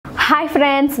Hi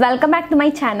friends, welcome back to my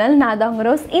channel. நான் தான்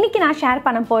rose. இன்னைக்கு நான் ஷேர்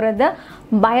பண்ண போறது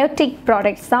Biotique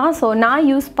Products தான். So நான்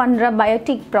யூஸ் பண்ற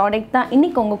Biotique product தான்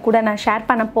இன்னைக்கு உங்க கூட நான் ஷேர்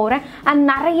பண்ண போறேன். And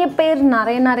நிறைய பேர்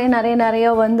நிறைய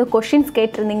வந்து क्वेश्चंस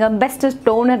கேட்டிருந்தீங்க. பெஸ்ட்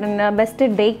டோனர் என்ன, பெஸ்ட்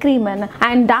டே க்ரீம் என்ன,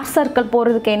 and டார்க் சர்க்கிள்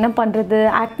போறதுக்கு என்ன பண்றது,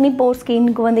 acne pore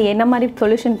ஸ்கின்க்கு வந்து என்ன மாதிரி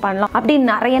சொல்யூஷன் பண்ணலாம் அப்படி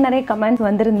நிறைய கமெண்ட்ஸ்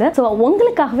வந்திருந்து. So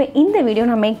உங்களுக்காகவே இந்த வீடியோ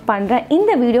நான் மேக் பண்றேன்.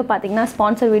 இந்த வீடியோ பாத்தீங்கன்னா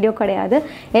ஸ்பான்சர் வீடியோ கிடையாது.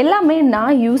 எல்லாமே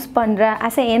நான் யூஸ் பண்ற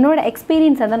as என்னோட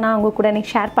எக்ஸ்பீரியன்ஸ் அதை நான் உங்க கூட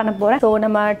இன்னைக்கு ஷேர் பண்ண போறேன். So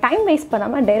நம்ம டைம் வேஸ்ட்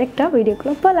பண்ணாம டைரக்டா வீடியோ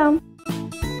போலாம்.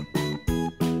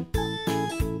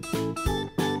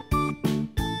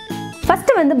 First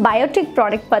வந்து Biotique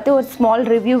product பத்தி ஒரு ஸ்மால்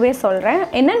ரிவ்யூவே சொல்றேன்.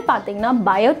 என்னன்னு பாத்தீங்கன்னா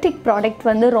Biotique product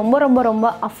வந்து ரொம்ப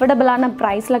அஃபோர்டபிளான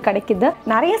பிரைஸ்ல கிடைக்குது.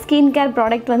 நிறைய ஸ்கின் கேர்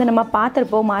ப்ராடக்ட் வந்து நம்ம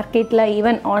பார்த்திருப்போம் மார்க்கெட்ல,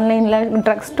 ஈவன் ஆன்லைன்ல,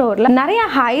 ட்ரக் ஸ்டோர்ல நிறைய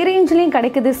ஹை ரேஞ்ச்லயும்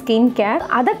கிடைக்குது ஸ்கின் கேர்.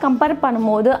 அதை கம்பேர்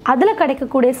பண்ணும்போது அதுல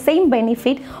கிடைக்கக்கூடிய சேம்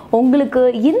பெனிஃபிட் உங்களுக்கு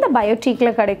இந்த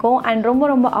Biotiqueல கிடைக்கும். அண்ட்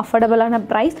ரொம்ப அஃபோர்டபிளான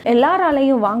பிரைஸ்,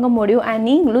 எல்லாராலையும் வாங்க முடியும். அண்ட்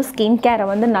நீங்களும் ஸ்கின் கேரை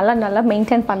வந்து நல்லா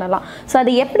மெயின்டைன் பண்ணலாம். ஸோ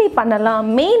அது எப்படி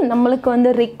பண்ணலாம், மெயின் நம்மளுக்கு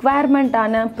வந்து ரிக்வயர்மெண்ட்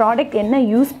ப்ராடக்ட் என்ன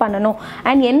யூஸ் பண்ணணும்,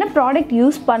 அண்ட் என்ன ப்ராடக்ட்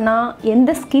யூஸ் பண்ணால்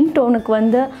எந்த ஸ்கின் டோனுக்கு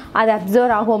வந்து அது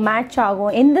அப்சர்வ் ஆகும், மேட்ச்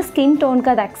ஆகும், எந்த ஸ்கின்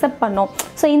டோனுக்கு அதை அக்செப்ட் பண்ணும்.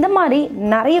 ஸோ இந்த மாதிரி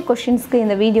நிறைய கொஷின்ஸ்க்கு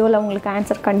இந்த வீடியோவில் உங்களுக்கு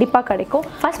ஆன்சர் கண்டிப்பாக கிடைக்கும்.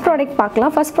 ஃபர்ஸ்ட் ப்ராடக்ட்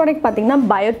பார்க்கலாம். ஃபர்ஸ்ட் ப்ராடக்ட் பார்த்தீங்கன்னா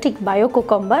Biotique பயோ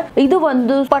குக்கம்பர். இது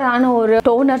வந்து சூப்பரான ஒரு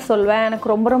டோனர் சொல்வேன்,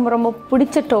 எனக்கு ரொம்ப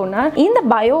பிடிச்ச டோனர். இந்த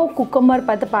பயோ குக்கம்பர்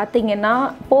பார்த்தீங்கன்னா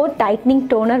போர் tightening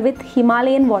toner with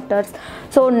Himalayan waters.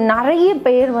 So நிறைய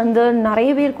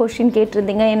பேர் கொஷின்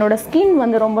கேட்டிருந்தீங்க, என்னோட ஸ்கின்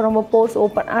வந்து ரொம்ப போர்ஸ்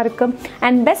ஓப்பனாக இருக்குது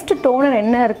அண்ட் பெஸ்ட் டோனர்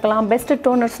என்ன இருக்கலாம், பெஸ்ட்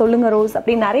டோனர் சொல்லுங்கள் ரோஸ்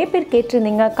அப்படி நிறைய பேர்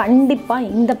கேட்டிருந்தீங்க. கண்டிப்பாக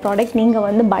இந்த ப்ராடக்ட் நீங்கள்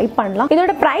வந்து பை பண்ணலாம்.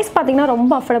 இதோட ப்ரைஸ் பார்த்தீங்கன்னா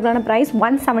ரொம்ப அஃபோர்டபுளான ப்ரைஸ்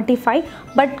 175.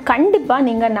 பட் கண்டிப்பாக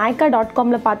நீங்கள்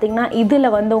NYKAA.comல பார்த்தீங்கன்னா இதில்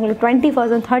வந்து உங்களுக்கு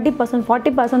 20%, 30%,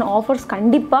 40% ஆஃபர்ஸ்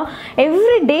கண்டிப்பாக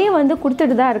எவ்ரி டே வந்து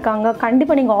கொடுத்துட்டு தான் இருக்காங்க.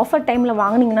 கண்டிப்பாக நீங்கள் ஆஃபர் டைமில்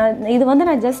வாங்கினீங்கன்னா, இது வந்து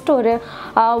நான் ஜஸ்ட் ஒரு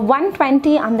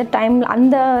 120 அந்த டைமில்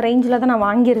அந்த ரேஞ்சில் தான் நான்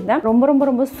வாங்கியிருந்தேன்.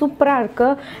 ரொம்ப சூப்பராக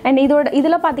இருக்குது. அண்ட்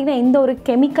இதில் பார்த்தீங்கன்னா எந்த ஒரு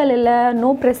கெமிக்கல் இல்லை, நோ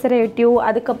ப்ரிசர்வேட்டிவ்.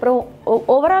 அதுக்கப்புறம்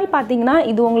ஓவரால் பார்த்தீங்கன்னா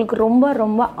இது உங்களுக்கு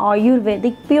ரொம்ப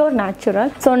ஆயுர்வேதிக், பியூர் நேச்சுரல்.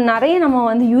 ஸோ நிறைய நம்ம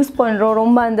வந்து யூஸ் பண்ணுறோம்,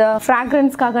 ரொம்ப அந்த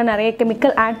ஃப்ராக்ரன்ஸ்க்காக நிறைய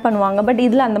கெமிக்கல் ஆட் பண்ணுவாங்க. பட்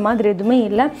இதில் அந்த மாதிரி எதுவுமே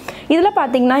இல்லை. இதில்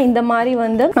பார்த்தீங்கன்னா இந்த மாதிரி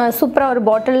வந்து சூப்பராக ஒரு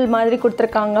பாட்டில் மாதிரி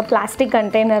கொடுத்துருக்காங்க, பிளாஸ்டிக்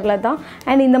கண்டெய்னரில் தான்.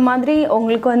 அண்ட் இந்த மாதிரி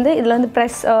உங்களுக்கு வந்து இதில் வந்து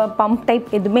ப்ரெஸ் பம்ப் டைப்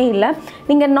எதுவுமே இல்லை.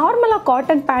 நீங்கள் நார்மலாக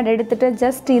காட்டன் பேட் எடுத்துகிட்டு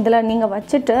ஜஸ்ட் இதில் நீங்கள்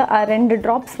வச்சுட்டு 2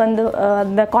 ட்ராப்ஸ் வந்து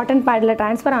அந்த காட்டன் பேடில்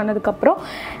ட்ரான்ஸ்ஃபர் ஆனதுக்கப்புறம்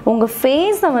உங்கள்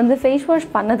ஃபேஸை வந்து ஃபேஸ்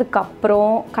வாஷ் பண்ணதுக்கப்புறம்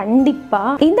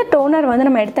கண்டிப்பாக இந்த டோனர் வந்து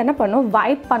நம்ம எடுத்து என்ன பண்ணணும்,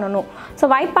 வைப் பண்ணணும். ஸோ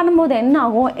வைப் பண்ணும்போது என்ன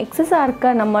ஆகும், எக்ஸஸாக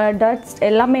இருக்க நம்ம டர்ட்ஸ்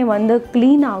எல்லாமே வந்து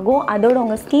க்ளீன் ஆகும். அதோட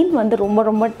உங்கள் ஸ்கின் வந்து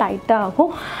ரொம்ப டைட்டாக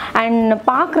ஆகும் அண்ட்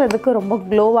பார்க்குறதுக்கு ரொம்ப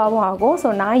க்ளோவாகவும் ஆகும்.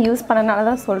 ஸோ நான் யூஸ் பண்ணனால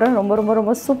தான் சொல்கிறேன்,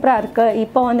 ரொம்ப சூப்பராக இருக்குது.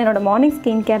 இப்போ வந்து என்னோடய மார்னிங்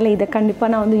ஸ்கின் கேரில் இதை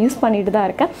கண்டிப்பாக நான் வந்து யூஸ் பண்ணிட்டு தான்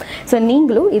இருக்கேன். ஸோ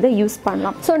நீங்களும் இதை யூஸ்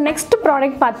பண்ணலாம். ஸோ நெக்ஸ்ட்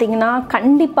ப்ராடக்ட் பார்த்தீங்கன்னா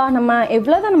கண்டிப்பாக நம்ம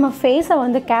எவ்வளோதான் நம்ம ஃபேஸை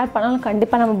வந்து கேர் பண்ணாலும்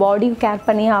கண்டிப்பாக நம்ம பாடியும் கேர்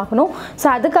பண்ணியே ஆகணும். ஸோ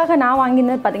அதுக்காக நான்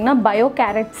வாங்கினது பார்த்தீங்கன்னா bio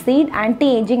carrot seed anti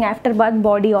ageing after பாத்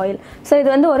பாடி ஆயில். ஸோ இது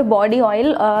வந்து ஒரு பாடி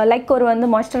ஆயில், லைக் ஒரு வந்து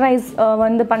மாய்ஸ்சரைஸ்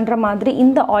வந்து பண்ணுற மாதிரி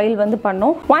இந்த ஆயில் வந்து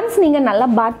பண்ணும். ஒன்ஸ் நீங்கள் நல்லா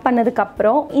பாத்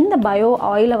பண்ணதுக்கப்புறம் இந்த பயோ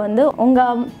ஆயிலை வந்து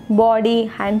உங்கள் பாடி,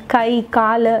 ஹேண்ட், கை,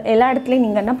 கால் எல்லா இடத்துலையும்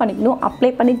நீங்கள் என்ன பண்ணிக்கணும்,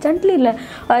 அப்ளை பண்ணி ஜென்ட்லி இல்லை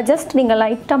ஜஸ்ட் நீங்கள்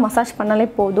லைட்டாக மசாஜ் பண்ணாலே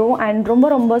போதும். அண்ட்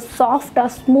ரொம்ப சாஃப்டாக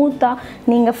ஸ்மூத்தாக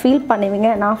நீங்கள் ஃபீல் பண்ணுவீங்க.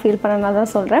 நான் ஃபீல் பண்ணனால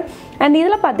தான் சொல்கிறேன். அண்ட்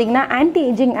இதில் பார்த்தீங்கன்னா ஆன்டி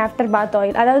ஏஜிங் ஆஃப்டர் பாத்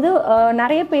ஆயில், அதாவது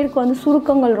நிறைய பேருக்கு வந்து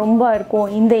சுருக்கங்கள் ரொம்ப இருக்கும்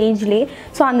இந்த ஏஜ்லேயே.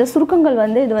 ஸோ அந்த சுருக்கங்கள்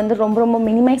வந்து இது வந்து ரொம்ப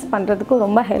மினிமைஸ் பண்ணுறதுக்கு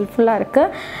ரொம்ப ஹெல்ப்ஃபுல்லாக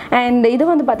இருக்குது. அண்ட் இது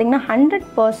வந்து பார்த்திங்கன்னா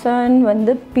 100%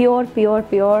 வந்து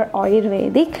பியூர்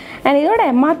ஆயுர்வேதிக். அண்ட் இதோட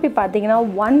எம்ஆர்பி பார்த்தீங்கன்னா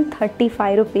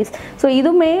 135 rupees. ஸோ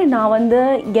இதுவுமே நான் வந்து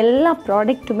எல்லா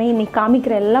ப்ராடக்ட்டுமே இன்னைக்கு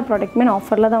காமிக்கிற எல்லா ப்ராடக்ட்டுமே நான்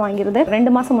ஆஃபரில் தான் வாங்கியிருந்தேன்.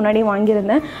 2 மாதம் முன்னாடியே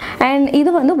வாங்கியிருந்தேன். அண்ட் இது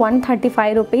வந்து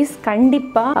 135 rupees.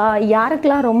 கண்டிப்பாக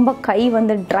யாருக்கெல்லாம் ரொம்ப கை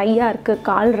வந்து ட்ரையாக இருக்குது,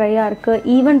 கால் ட்ரையாக இருக்குது,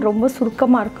 ஈவன் ரொம்ப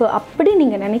சுருக்கமாக இருக்குது அப்படி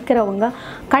நீங்கள் நினைக்கிறவங்க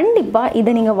கண்டிப்பாக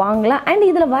இதை நீங்கள் வாங்கலாம். அண்ட்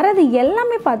இதில் வரது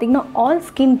எல்லாமே பார்த்தீங்கன்னா all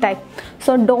skin type.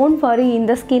 So don't worry,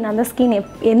 இந்த ஸ்கின் அந்த ஸ்கின்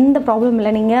எந்த ப்ராப்ளம்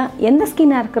இல்லை. நீங்கள் எந்த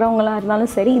ஸ்கின்னாக இருக்கிறவங்களா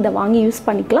இருந்தாலும் சரி இதை வாங்கி யூஸ்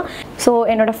பண்ணிக்கலாம். ஸோ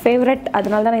என்னோட ஃபேவரட்,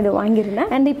 அதனால தான் நான் இதை வாங்கியிருந்தேன்.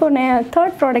 அண்ட் இப்போ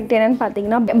தேர்ட் ப்ராடக்ட் என்னென்னு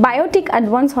பார்த்தீங்கன்னா Biotique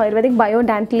advance ayurvedic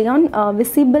பயோடான்ட்லியான்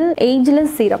visible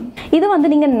ageless serum. இது வந்து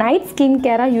நீங்கள் நைட் ஸ்கின்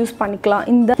கேராக யூஸ் பண்ணிக்கலாம்.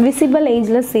 இந்த விசிபிள்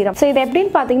ageless serum. So இது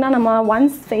எப்படின்னு பார்த்தீங்கன்னா நம்ம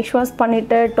ஒன்ஸ் ஃபேஸ் வாஷ்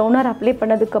பண்ணிட்டு டோனர் அப்ளை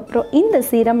பண்ணதுக்கப்புறம் இந்த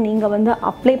சீரம் நீங்கள் வந்து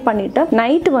அப்ளை பண்ணிவிட்டு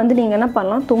நைட்டு வந்து நீங்கள் என்ன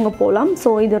பண்ணலாம், தூங்க போகலாம். ஸோ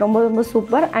இது ரொம்ப ரொம்ப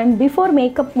சூப்பர். அண்ட் பிஃபோர்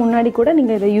மேக்கப் முன்னாடி கூட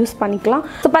நீங்கள் இதை யூஸ் பண்ணிக்கலாம்.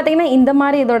 ஸோ பார்த்தீங்கன்னா இந்த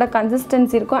மாதிரி இதோட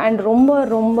கன்சிஸ்டன்சி இருக்கும். அண்ட் ரொம்ப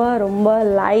ரொம்ப ரொம்ப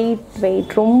லைட்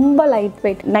வெயிட், ரொம்ப light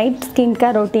weight. Night skin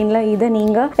care ரொட்டீனில் இதை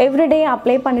நீங்கள் எவ்ரிடே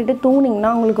அப்ளை பண்ணிவிட்டு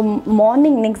தூங்கினீங்கன்னா உங்களுக்கு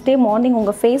மார்னிங் நெக்ஸ்ட் டே மார்னிங்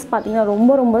உங்கள் ஃபேஸ் பார்த்தீங்கன்னா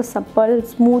ரொம்ப ரொம்ப சப்பல்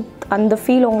ஸ்மூத் அந்த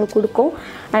ஃபீல் உங்களுக்கு கொடுக்கும்.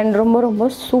 அண்ட் ரொம்ப ரொம்ப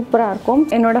சூப்பராக இருக்கும்.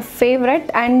 என்னோடய ஃபேவரட்.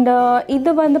 அண்ட்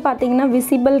இது வந்து பார்த்தீங்கன்னா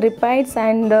விசிபிள் ரிப்பைட்ஸ்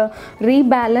அண்ட்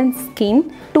ரீபேலன்ஸ் ஸ்கின்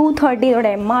 230 இதோட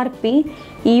எம்ஆர்பி.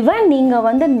 ஈவன் நீங்கள்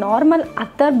வந்து நார்மல்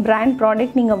அதர் பிராண்ட்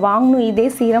ப்ராடக்ட் நீங்கள் வாங்கணும் இதே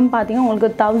சீரம் பார்த்தீங்கன்னா உங்களுக்கு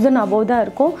 1000 above தான்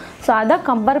இருக்கும். ஸோ அதை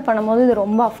கம்பேர் பண்ணும்போது இது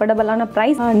ரொம்ப அஃபோர்டபுளான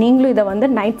ப்ரைஸ். நீங்களும் இதை வந்து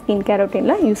நைட் ஸ்கின் கேர்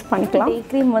ரொட்டீனில் யூஸ் பண்ணிக்கலாம். டே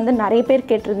க்ரீம் வந்து நிறைய பேர்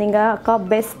கேட்டிருந்தீங்க, அக்கா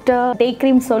பெஸ்ட்டு டே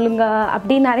க்ரீம் சொல்லுங்கள்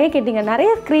அப்படி நிறைய கேட்டிங்க.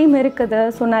 நிறைய க்ரீம் இருக்குது.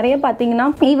 ஸோ நிறைய பார்த்தீங்கன்னா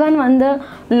ஈவன் வந்து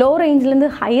லோ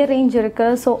ரேஞ்சிலேருந்து ஹையர் ரேஞ்ச்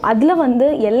இருக்குது. ஸோ அதில் வந்து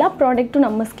எல்லா ப்ராடக்ட்டும்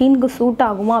நம்ம ஸ்கின்க்கு சூட்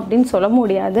ஆகுமா அப்படின்னு சொல்ல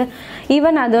முடியாது.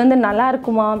 ஈவன் அது வந்து நல்லா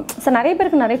இருக்குமா, ஸோ நிறைய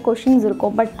பேருக்கு நிறைய கொஷின்ஸ் இருக்கும்.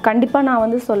 பட் கண்டிப்பாக நான்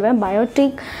வந்து சொல்வேன்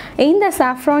பயோட்டிக் இந்த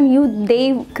saffron youth day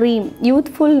cream,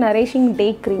 youthful nourishing day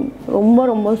cream ரொம்ப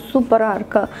ரொம்ப சூப்பராக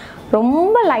இருக்கு.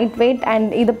 ரொம்ப லைட் வெயிட்.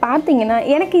 அண்ட் இது பார்த்தீங்கன்னா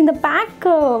எனக்கு இந்த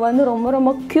பேக்கு வந்து ரொம்ப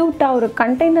ரொம்ப க்யூட்டாக ஒரு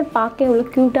கண்டெய்னர் பார்க்க எவ்வளோ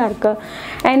க்யூட்டாக இருக்குது.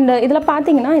 அண்ட் இதில்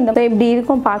பார்த்தீங்கன்னா இந்த இப்படி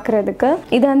இருக்கும் பார்க்குறதுக்கு.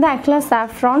 இது வந்து ஆக்சுவலாக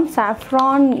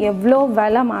சாஃப்ரான் எவ்வளோ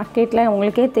விலை மார்க்கெட்டில்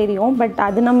உங்களுக்கே தெரியும். பட்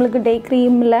அது நம்மளுக்கு டே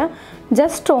க்ரீமில்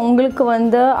ஜஸ்ட் உங்களுக்கு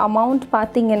வந்து அமௌண்ட்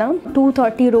பார்த்தீங்கன்னா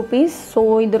 230 rupees. ஸோ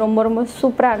இது ரொம்ப ரொம்ப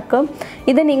சூப்பராக இருக்குது.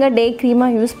 இதை நீங்கள் டே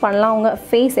க்ரீமாக யூஸ் பண்ணலாம். உங்கள்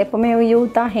ஃபேஸ் எப்போவுமே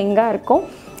யூத்தாக ஹெங்காக இருக்கும்.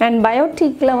 அண்ட்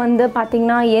பயோட்டிக்கில் வந்து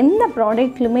பார்த்திங்கன்னா எந்த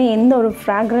ப்ராடக்ட்லையுமே எந்த ஒரு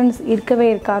ஃப்ராக்ரன்ஸ் இருக்கவே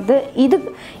இருக்காது.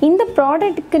 இந்த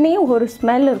ப்ராடக்ட்டுக்குன்னே ஒரு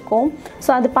ஸ்மெல் இருக்கும். ஸோ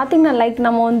அது பார்த்திங்கன்னா லைக்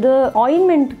நம்ம வந்து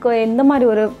ஆயின்மெண்ட்டுக்கு எந்த மாதிரி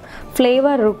ஒரு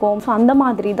ஃப்ளேவர் இருக்கும், ஸோ அந்த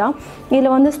மாதிரி தான்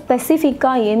இதில் வந்து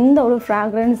ஸ்பெசிஃபிக்காக எந்த ஒரு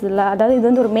ஃப்ராக்ரன்ஸ் இல்லை. அதாவது இது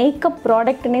வந்து ஒரு மேக்கப்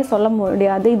ப்ராடக்ட்னே சொல்ல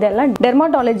முடியாது. இதெல்லாம்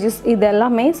டெர்மாட்டாலஜிஸ்ட் இது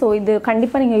எல்லாமே. ஸோ இது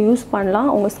கண்டிப்பாக நீங்கள் யூஸ் பண்ணலாம்.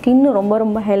 உங்கள் ஸ்கின் ரொம்ப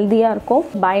ரொம்ப ஹெல்த்தியாக இருக்கும்.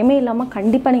 பயமே இல்லாமல்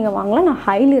கண்டிப்பாக நீங்கள் வாங்கலாம். நான்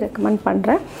ஹைலி ரெக்கமெண்ட்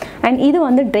பண்ணுறேன். அண்ட் இது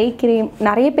வந்து டே க்ரீம்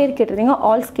நிறைய பேர் கேட்டிருந்தீங்க.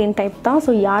 ஆல் ஸ்கின் டைப் தான்.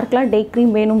 ஸோ யாருக்கெல்லாம் டே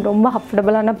க்ரீம் வேணும் ரொம்ப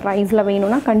அஃபோர்டபுளான ப்ரைஸில்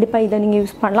வேணும்னா கண்டிப்பாக இதை நீங்கள்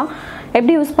யூஸ் பண்ணலாம்.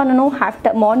 எப்படி யூஸ் பண்ணணும்,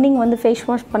 ஆஃப்டர் மார்னிங் வந்து ஃபேஸ்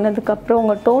வாஷ் பண்ணதுக்கப்புறம்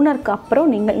உங்கள் டோனருக்கு அப்புறம்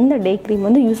நீங்கள் இந்த டே க்ரீம்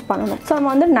வந்து யூஸ் பண்ணணும். ஸோ நம்ம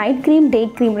வந்து நைட் க்ரீம் டே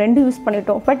க்ரீம் ரெண்டு யூஸ்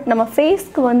பண்ணிட்டோம். பட் நம்ம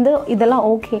ஃபேஸ்க்கு வந்து இதெல்லாம்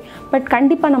ஓகே. பட்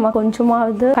கண்டிப்பாக நம்ம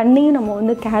கொஞ்சமாவது கண்ணையும் நம்ம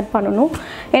வந்து கேர் பண்ணணும்.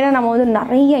 ஏன்னா நம்ம வந்து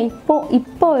நிறைய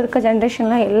இப்போ இருக்க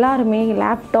ஜென்ரேஷனில் எல்லாருமே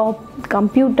லேப்டாப்,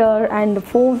 கம்ப்யூட்டர் அண்ட்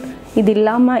ஃபோன் இது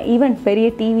இல்லாமல் ஈவன் பெரிய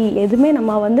டிவி எதுவுமே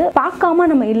நம்ம வந்து பார்க்காம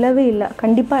நம்ம இல்லவே இல்லை.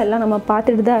 கண்டிப்பாக எல்லாம் நம்ம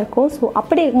பார்த்துட்டு தான் இருக்கோம். ஸோ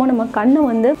அப்படி இருக்கும்போது நம்ம கண்ணை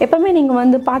வந்து எப்போவுமே நீங்கள்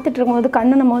வந்து பார்த்துட்டு இருக்கும்போது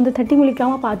கண்ணை நம்ம வந்து தட்டி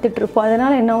முழிக்காமல் பார்த்துட்டு இருப்போம்.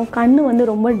 அதனால் என்ன கண் வந்து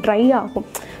ரொம்ப ட்ரை ஆகும்.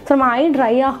 ஸோ நம்ம ஐ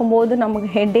ட்ரை ஆகும்போது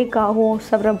நமக்கு ஹெட்டேக் ஆகும்,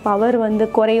 அப்புறம் பவர் வந்து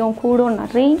குறையும் கூடும்,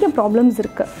 நிறைய ப்ராப்ளம்ஸ்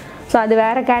இருக்குது. ஸோ அது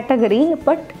வேறு கேட்டகரி.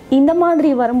 பட் இந்த மாதிரி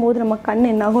வரும்போது நம்ம கண்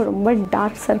என்னாகும், ரொம்ப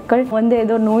டார்க் சர்க்கிள் வந்து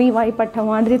ஏதோ நோய் வாய்ப்பட்ட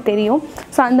மாதிரி தெரியும்.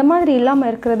 ஸோ அந்த மாதிரி இல்லாமல்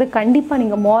இருக்கிறது கண்டிப்பாக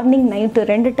நீங்கள் மார்னிங் நைட்டு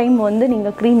 2 டைம் வந்து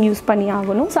நீங்கள் க்ரீம் யூஸ் பண்ணி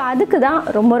ஆகணும். ஸோ அதுக்கு தான்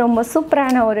ரொம்ப ரொம்ப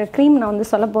சூப்பரான ஒரு க்ரீம் நான் வந்து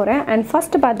சொல்ல போகிறேன். அண்ட்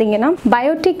ஃபஸ்ட்டு பார்த்தீங்கன்னா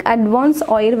biotic advance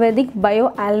ayurvedic bio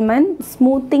almond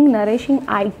smoothing nourishing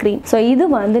eye cream. So இது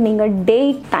வந்து நீங்கள் டே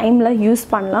டைமில் யூஸ்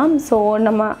பண்ணலாம். ஸோ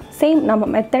நம்ம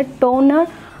மெத்தட் டோனர்,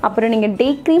 அப்புறம் நீங்கள் டே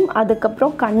க்ரீம்,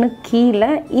 அதுக்கப்புறம் கண்ணு கீழே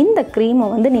இந்த க்ரீமை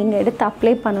வந்து நீங்கள் எடுத்து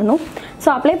அப்ளை பண்ணணும். ஸோ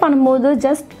அப்ளை பண்ணும்போது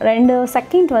ஜஸ்ட் 2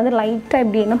 செகண்ட் வந்து லைட்டாக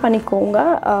இப்படி என்ன பண்ணிக்கோங்க,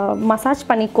 மசாஜ்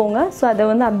பண்ணிக்கோங்க. ஸோ அதை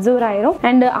வந்து அப்சர்வ் ஆயிரும்.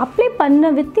 அண்ட் அப்ளை பண்ண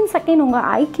வித்தின் செகண்ட் உங்கள்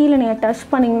ஐ கீழே நீங்கள் டச்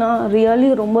பண்ணிங்கன்னா ரியலி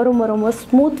ரொம்ப ரொம்ப ரொம்ப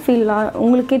ஸ்மூத் ஃபீலாக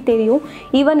உங்களுக்கே தெரியும்.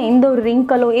 ஈவன் எந்த ஒரு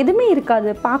ரிங்கலோ எதுவுமே இருக்காது,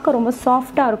 பார்க்க ரொம்ப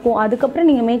சாஃப்டாக இருக்கும். அதுக்கப்புறம்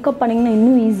நீங்கள் மேக்கப் பண்ணிங்கன்னா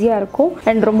இன்னும் ஈஸியாக இருக்கும்.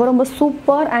 அண்ட் ரொம்ப ரொம்ப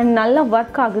சூப்பர் அண்ட் நல்லா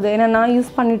ஒர்க் ஆகுது. ஏன்னா நான்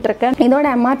யூஸ் பண்ணிகிட்ருக்கேன். இதோட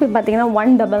எம்ஆர்பி பார்த்தீங்கன்னா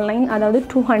 199, அதாவது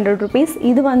 200 rupees.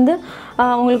 இது வந்து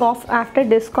உங்களுக்கு ஆஃப்டர்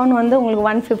டிஸ்கவுண்ட் வந்து உங்களுக்கு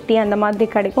 150 அந்த மாதிரி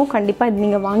கிடைக்கும். கண்டிப்பாக இது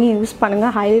நீங்கள் வாங்கி யூஸ்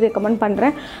பண்ணுங்கள். ஹைலி ரெக்கமெண்ட்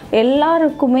பண்ணுறேன்.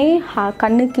 எல்லாருக்குமே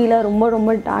கண்ணு கீழே ரொம்ப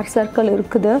ரொம்ப டார்க் சர்க்கிள்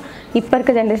இருக்குது. இப்போ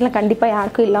இருக்க ஜென்ரேஷனில் கண்டிப்பாக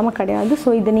யாருக்கும் இல்லாமல் கிடையாது.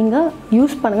 ஸோ இதை நீங்கள்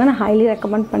யூஸ் பண்ணுங்கள். நான் ஹைலி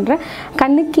ரெக்கமெண்ட் பண்ணுறேன்.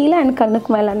 கண்ணு கீழே அண்ட்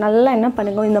கண்ணுக்கு மேலே நல்லா என்ன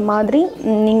பண்ணுங்க, இந்த மாதிரி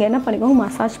நீங்கள் என்ன பண்ணிக்கோங்க,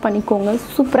 மசாஜ் பண்ணிக்கோங்க.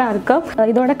 சூப்பராக இருக்குது.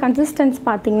 இதோட கன்சிஸ்டன்ஸ்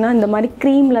பார்த்தீங்கன்னா இந்த மாதிரி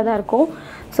க்ரீமில் தான் இருக்கும்.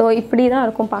 ஸோ இப்படி தான்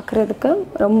இருக்கும் பார்க்குறதுக்கு.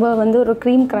 ரொம்ப வந்து ஒரு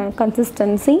க்ரீம்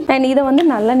கன்சிஸ்டன்சி. அண்ட் இதை வந்து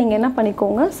நல்லா நீங்கள் என்ன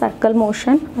பண்ணிக்கோங்க, சர்க்கிள்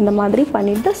மோஷன் அந்த மாதிரி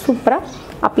பண்ணிவிட்டு சூப்பராக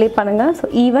அப்ளை பண்ணுங்கள். ஸோ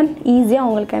ஈஸியாக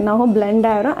உங்களுக்கு என்னாகும், பிளெண்ட்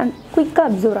ஆகிடும் அண்ட் குயிக்காக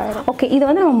அப்சர்வ் ஆகிடும். ஓகே, இது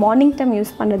வந்து நம்ம மார்னிங் டைம்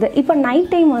யூஸ் பண்ணுறது. இப்போ நைட்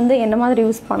டைம் வந்து என்ன மாதிரி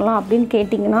யூஸ் பண்ணலாம் அப்படின்னு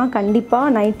கேட்டிங்கன்னா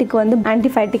கண்டிப்பாக நைட்டுக்கு வந்து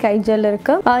ஆன்டிஃபைட்டிக் ஐ ஜெல்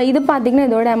இருக்குது. இது பார்த்திங்கன்னா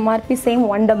இதோட எம்ஆர்பி சேம்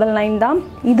 199 தான்.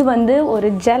 இது வந்து ஒரு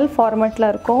ஜெல்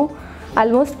ஃபார்மேட்டில் இருக்கும்.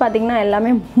 ஆல்மோஸ்ட் பார்த்திங்கன்னா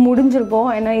எல்லாமே முடிஞ்சிருக்கும்.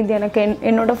 ஏன்னா இது எனக்கு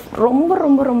என்னோட ரொம்ப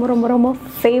ரொம்ப ரொம்ப ரொம்ப ரொம்ப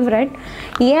ஃபேவரட்.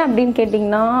 ஏன் அப்படின்னு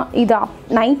கேட்டிங்கன்னா இது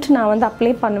நைட்டு நான் வந்து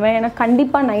அப்ளை பண்ணுவேன். ஏன்னா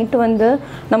கண்டிப்பாக நைட்டு வந்து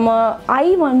நம்ம ஐ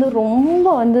வந்து ரொம்ப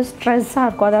வந்து ஸ்ட்ரெஸ்ஸாக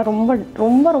இருக்கும். அதான் ரொம்ப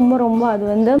ரொம்ப ரொம்ப ரொம்ப அது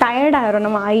வந்து டயர்டாயிரும்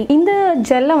நம்ம ஐ. இந்த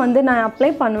ஜெல்லை வந்து நான்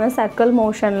அப்ளை பண்ணுவேன் சர்க்கிள்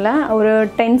மோஷனில் ஒரு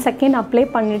 10 செகண்ட் அப்ளை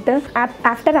பண்ணிவிட்டு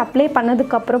ஆஃப்டர் அப்ளை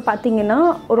பண்ணதுக்கப்புறம் பார்த்திங்கன்னா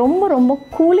ரொம்ப ரொம்ப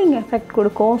கூலிங் எஃபெக்ட்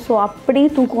கொடுக்கும். ஸோ அப்படியே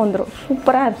தூக்கம் வந்துடும்.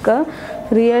 சூப்பராக இருக்குது.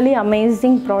 ரியலி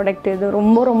அமேசிங் ப்ராடக்ட் இது.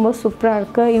 ரொம்ப ரொம்ப சூப்பராக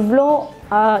இருக்குது. இவ்வளோ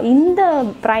இந்த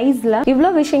ப்ரைஸில் இவ்வளோ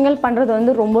விஷயங்கள் பண்ணுறது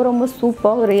வந்து ரொம்ப ரொம்ப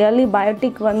சூப்பர். ரியலி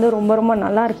பயோட்டிக் வந்து ரொம்ப ரொம்ப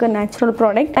நல்லா இருக்குது. Natural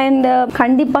product. அண்ட்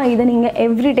கண்டிப்பாக இதை நீங்கள்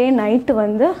எவ்ரிடே நைட்டு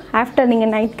வந்து ஆஃப்டர்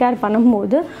நீங்கள் நைட் கேர்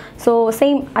பண்ணும்போது ஸோ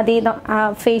சேம் அதே தான்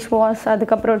ஃபேஸ் வாஷ்,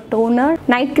 அதுக்கப்புறம் toner,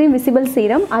 night cream, visible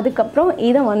serum, அதுக்கப்புறம்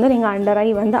இதை வந்து நீங்கள் அண்டர் ஐ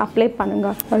வந்து அப்ளை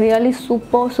பண்ணுங்கள். Really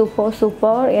super super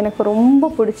super. எனக்கு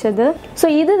ரொம்ப பிடிச்சது. ஸோ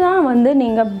இதுதான் வந்து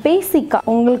நீங்கள்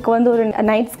பேசிக்காக உங்களுக்கு வந்து ஒரு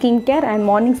night skin care and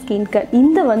morning skin care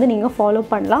இந்த வந்து நீங்கள் ஃபாலோ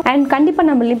பண்ணலாம். அண்ட் கண்டிப்பாக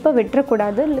நம்ம லிப்பை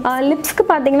விட்டுறக்கூடாது. லிப்ஸ்க்கு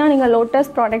பார்த்தீங்கன்னா நீங்கள்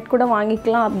லோட்டஸ் ப்ராடக்ட் கூட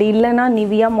வாங்கிக்கலாம். அப்படி இல்லைனா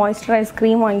நிவியா மாய்ஸ்சரைஸ்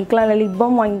க்ரீம் வாங்கிக்கலாம், இல்லை லிப்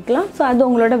பாம் வாங்கிக்கலாம். ஸோ அது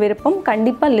உங்களோட விருப்பம்.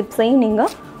 கண்டிப்பாக லிப்ஸையும்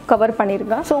நீங்கள் கவர்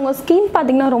பண்ணிருங்க. ஸோ உங்கள் ஸ்கின்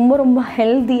பார்த்தீங்கன்னா ரொம்ப ரொம்ப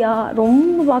ஹெல்த்தியாக,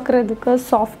 ரொம்ப பார்க்குறதுக்கு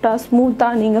சாஃப்டாக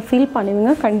ஸ்மூத்தாக நீங்கள் ஃபீல்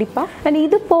பண்ணுவீங்க கண்டிப்பாக. அண்ட்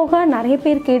இது போக நிறைய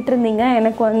பேர் கேட்டிருந்தீங்க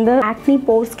எனக்கு வந்து ஆக்னி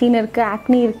போர் ஸ்கின் இருக்குது,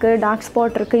 ஆக்னி இருக்குது, டார்க்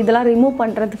ஸ்பாட் இருக்குது, இதெல்லாம் ரிமூவ்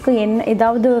பண்ணுறதுக்கு என்ன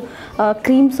ஏதாவது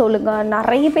க்ரீம் சொல்லுங்கள்.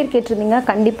 நிறைய பேர் கேட்டிருந்தீங்க.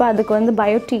 கண்டிப்பாக அதுக்கு வந்து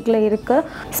பயோட்டிக்கில் இருக்குது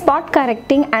ஸ்பாட்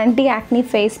கரெக்டிங் ஆன்டி ஆக்னி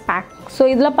ஃபேஸ் பேக். ஸோ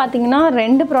இதில் பார்த்தீங்கன்னா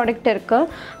 2 ப்ராடக்ட் இருக்குது.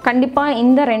 கண்டிப்பாக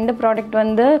இந்த 2 ப்ராடக்ட்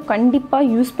வந்து கண்டிப்பாக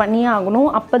யூஸ் பண்ணியே ஆகணும்.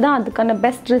 அப்போ தான் அதுக்கான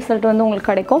பெஸ்ட் ரிசல்ட் வந்து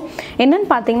உங்களுக்கு கிடைக்கும். என்னென்னு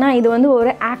பார்த்தீங்கன்னா இது வந்து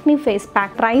ஒரு ஆக்னி ஃபேஸ்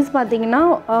பேக். ப்ரைஸ் பார்த்தீங்கன்னா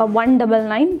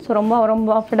 199. ஸோ ரொம்ப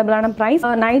ரொம்ப அஃபோர்டபுளான ப்ரைஸ்.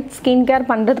 நைட் ஸ்கின் கேர்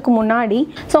பண்ணுறதுக்கு முன்னாடி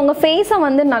ஸோ உங்கள் ஃபேஸை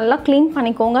வந்து நல்லா க்ளீன்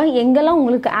பண்ணிக்கோங்க. எங்கெல்லாம்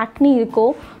உங்களுக்கு ஆக்னி இருக்கோ,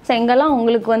 ஸோ எங்கெல்லாம்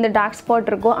உங்களுக்கு வந்து டார்க் ஸ்பாட்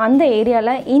இருக்கோ அந்த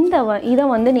ஏரியாவில் இதை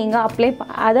வந்து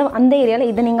நீங்கள் அந்த ஏரியாவில்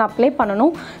இதை நீங்கள் அப்ளை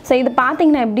பண்ணணும். ஸோ இது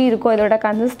பார்த்தீங்கன்னா எப்படி இருக்கும் இதோட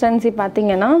கன்சிஸ்டன்சி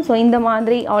பார்த்தீங்கன்னா, ஸோ இந்த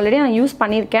மாதிரி ஆல்ரெடி நான் யூஸ்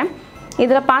பண்ணியிருக்கேன்.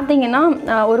 இதில் பார்த்தீங்கன்னா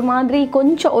ஒரு மாதிரி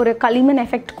கொஞ்சம் ஒரு களிமண்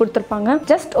எஃபெக்ட் கொடுத்துருப்பாங்க.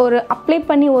 ஜஸ்ட் ஒரு அப்ளை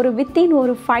பண்ணி ஒரு வித்தின்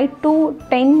ஒரு 5 to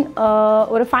 10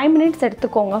 ஒரு 5 மினிட்ஸ்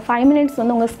எடுத்துக்கோங்க. 5 மினிட்ஸ்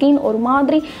வந்து உங்கள் ஸ்கின் ஒரு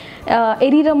மாதிரி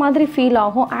எரிகிற மாதிரி ஃபீல்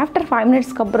ஆகும். ஆஃப்டர் 5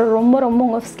 மினிட்ஸ்க்கு அப்புறம் ரொம்ப ரொம்ப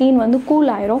உங்கள் ஸ்கின் வந்து கூல்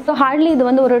ஆயிரும். ஸோ ஹார்ட்லி இது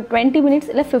வந்து ஒரு 20 மினிட்ஸ்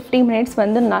இல்லை 50 மினிட்ஸ்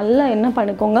வந்து நல்லா என்ன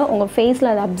பண்ணிக்கோங்க, உங்கள்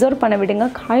ஃபேஸில் அதை அப்சர்வ் பண்ண விடுங்க,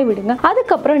 காய விடுங்க.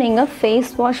 அதுக்கப்புறம் நீங்கள்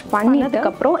ஃபேஸ் வாஷ்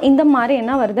பண்ணிட்டதுக்கப்புறம் இந்த மாதிரி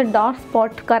என்ன வருது, டார்க்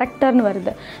ஸ்பாட் கரெக்டர்னு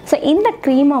வருது. ஸோ இந்த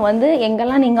க்ரீமை வந்து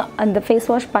எங்கெல்லாம் நீங்கள் அந்த ஃபேஸ்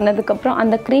வாஷ் பண்ணதுக்கப்புறம்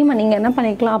அந்த க்ரீமை நீங்கள் என்ன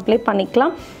பண்ணிக்கலாம், அப்ளை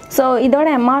பண்ணிக்கலாம். ஸோ இதோட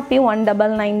எம்ஆர்பி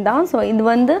 199 தான். ஸோ இது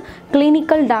வந்து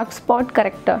clinical dark spot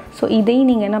character. So இதையும்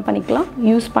நீங்கள் என்ன பண்ணிக்கலாம்,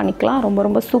 யூஸ் பண்ணிக்கலாம். ரொம்ப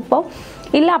ரொம்ப சூப்பர்.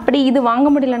 இல்லை அப்படி இது வாங்க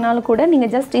முடியலனாலும் கூட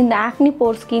நீங்கள் ஜஸ்ட் இந்த ஆக்னி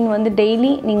போர் ஸ்கின் வந்து டெய்லி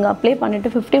நீங்கள் அப்ளை பண்ணிவிட்டு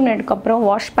 15 மினிட்க்கு அப்புறம்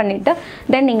வாஷ் பண்ணிவிட்டு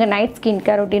தென் நீங்கள் நைட் ஸ்கின்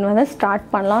கேர் ரொட்டீன் வந்து ஸ்டார்ட்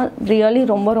பண்ணலாம். ரியலி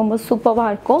ரொம்ப ரொம்ப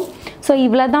சூப்பராக இருக்கும். ஸோ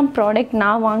இவ்வளோ தான் ப்ராடக்ட்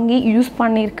நான் வாங்கி யூஸ்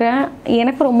பண்ணியிருக்கேன்.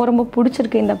 எனக்கு ரொம்ப ரொம்ப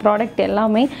பிடிச்சிருக்கு இந்த ப்ராடக்ட்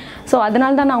எல்லாமே. ஸோ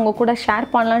அதனால தான் நான் உங்கள் கூட ஷேர்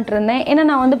பண்ணலான்ட்டு இருந்தேன். ஏன்னா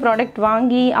நான் வந்து ப்ராடக்ட்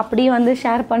வாங்கி அப்படியே வந்து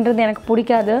ஷேர் பண்ணுறது எனக்கு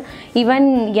பிடிக்காது. ஈவன்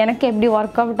எனக்கு எப்படி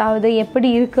ஒர்க் அவுட் ஆகுது,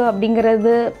 எப்படி இருக்குது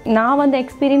அப்படிங்கிறது நான் வந்து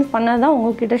எக்ஸ்பீரியன்ஸ் பண்ணால் தான்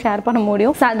உங்கள்கிட்ட ஷேர் பண்ண முடியும்.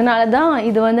 ஸோ அதனால தான்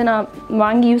இது வந்து நான்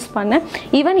வாங்கி யூஸ் பண்ணேன்.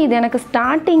 ஈவன் இது எனக்கு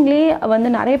ஸ்டார்டிங்லேயே வந்து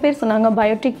நிறைய பேர் சொன்னாங்க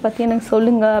பயோட்டிக் பற்றி எனக்கு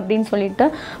சொல்லுங்கள் அப்படின்னு சொல்லிட்டு.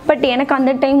 பட் எனக்கு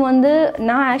அந்த டைம் வந்து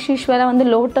நான் ஆஸ் யூஷுவலாக வந்து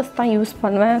லோட்டஸ் தான் யூஸ்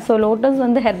பண்ணுவேன். ஸோ லோட்டஸ்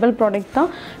வந்து ஹெர்பல் ப்ராடக்ட் தான்.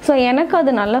 ஸோ எனக்கு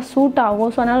அது நல்லா சூட்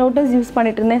ஆகும். ஸோ நான் லோட்டஸ் யூஸ்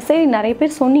பண்ணிட்டு இருந்தேன். சரி நிறைய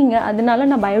பேர் சொன்னீங்க, அதனால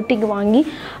நான் பயோட்டிக் வாங்கி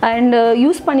அண்ட்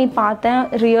யூஸ் பண்ணி பார்த்தேன்.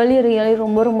 ரியலி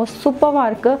ரொம்ப ரொம்ப சூப்பராக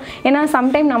இருக்குது. ஏன்னா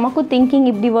சம்டைம் நமக்கும் திங்கிங்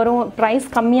இப்படி வரும், ப்ரைஸ்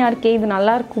கம்மியாக இருக்கே இது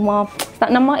நல்லா இருக்குமா,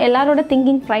 நம்ம எல்லாரோட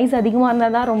திங்கிங் ப்ரைஸ் அதிகமாக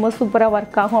இருந்தால் தான் ரொம்ப சூப்பராக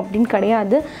ஒர்க் ஆகும் அப்படின்னு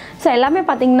கிடையாது. ஸோ எல்லாமே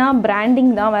பார்த்திங்கன்னா பிராண்டிங்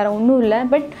தான், வேறு ஒன்றும் இல்லை.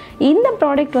 பட் இந்த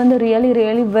ப்ராடக்ட் வந்து really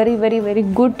very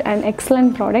good and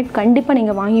excellent product. கண்டிப்பாக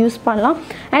நீங்கள் வாங்கி யூஸ் பண்ணலாம்.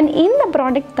 அண்ட் இந்த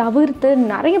ப்ராடக்ட் தவிர்த்து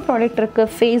நிறைய ப்ராடக்ட்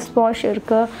இருக்குது. ஃபேஸ் வாஷ்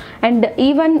இருக்குது அண்ட்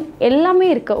ஈவன் எல்லாமே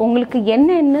இருக்குது. உங்களுக்கு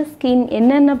என்னென்ன ஸ்கின்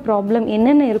என்னென்ன ப்ராப்ளம்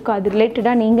என்னென்ன இருக்கோ அது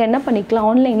ரிலேட்டடாக நீங்கள் என்ன பண்ணிக்கலாம்,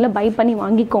 ஆன்லைனில் பை பண்ணி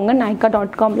வாங்கிக்கோங்க.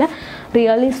 NYKAA.comல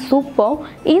ரியலி சூப்பர்.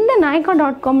 இந்த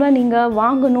NYKAA.comல நீங்கள்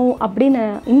வாங்கணும் அப்படின்னு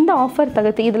இந்த ஆஃபர்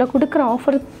தகுத்து இதில் கொடுக்குற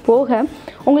ஆஃபர் போக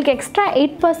உங்களுக்கு எக்ஸ்ட்ரா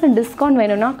 8% டிஸ்கவுண்ட்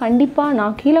வேணும்னா கண்டிப்பாக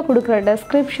நான் கீழே கொடுக்குற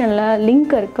டெஸ்கிரிப்ஷனில்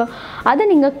லிங்க் இருக்குது. அதை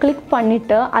நீங்கள் கிளிக்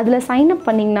பண்ணிவிட்டு அதில் சைன்அப்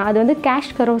பண்ணிங்கன்னா அது வந்து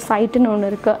CashKaro சைட்டுன்னு ஒன்று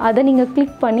இருக்குது. அதை நீங்கள்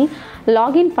கிளிக் பண்ணி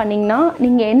லாகின் பண்ணிங்கன்னா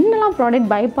நீங்கள் என்னெல்லாம் ப்ராடக்ட்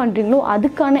பை பண்ணுறீங்களோ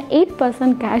அதுக்கான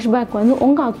 8% கேஷ்பேக் வந்து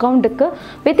உங்கள் அக்கௌண்ட்டுக்கு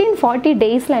வித்தின் 40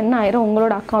 டேஸில் என்ன ஆயிரும்,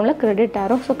 உங்களோட அக்கௌண்ட்டில் கிரெடிட்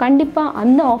ஆயிரும். ஸோ கண்டிப்பாக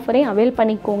அந்த ஆஃபரையும் அவைல்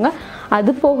பண்ணிக்கோங்க.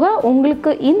 அது போக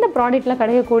உங்களுக்கு இந்த ப்ராடக்ட்டில்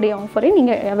கிடைக்கக்கூடிய ஆஃபரை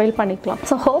நீங்கள் அவைல் பண்ணிக்கலாம்.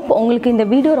 ஸோ ஹோப் உங்களுக்கு இந்த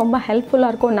வீடியோ ரொம்ப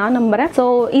ஹெல்ப்ஃபுல்லாக இருக்கும் நான் நம்புகிறேன். ஸோ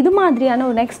இது மாதிரியான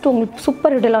ஒரு நெக்ஸ்ட் உங்களுக்கு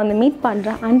சூப்பர் வீடியோவில் வந்து மீட்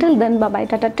பண்ணுறேன். Until then, bye bye,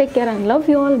 tata, take care and love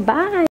you all, bye.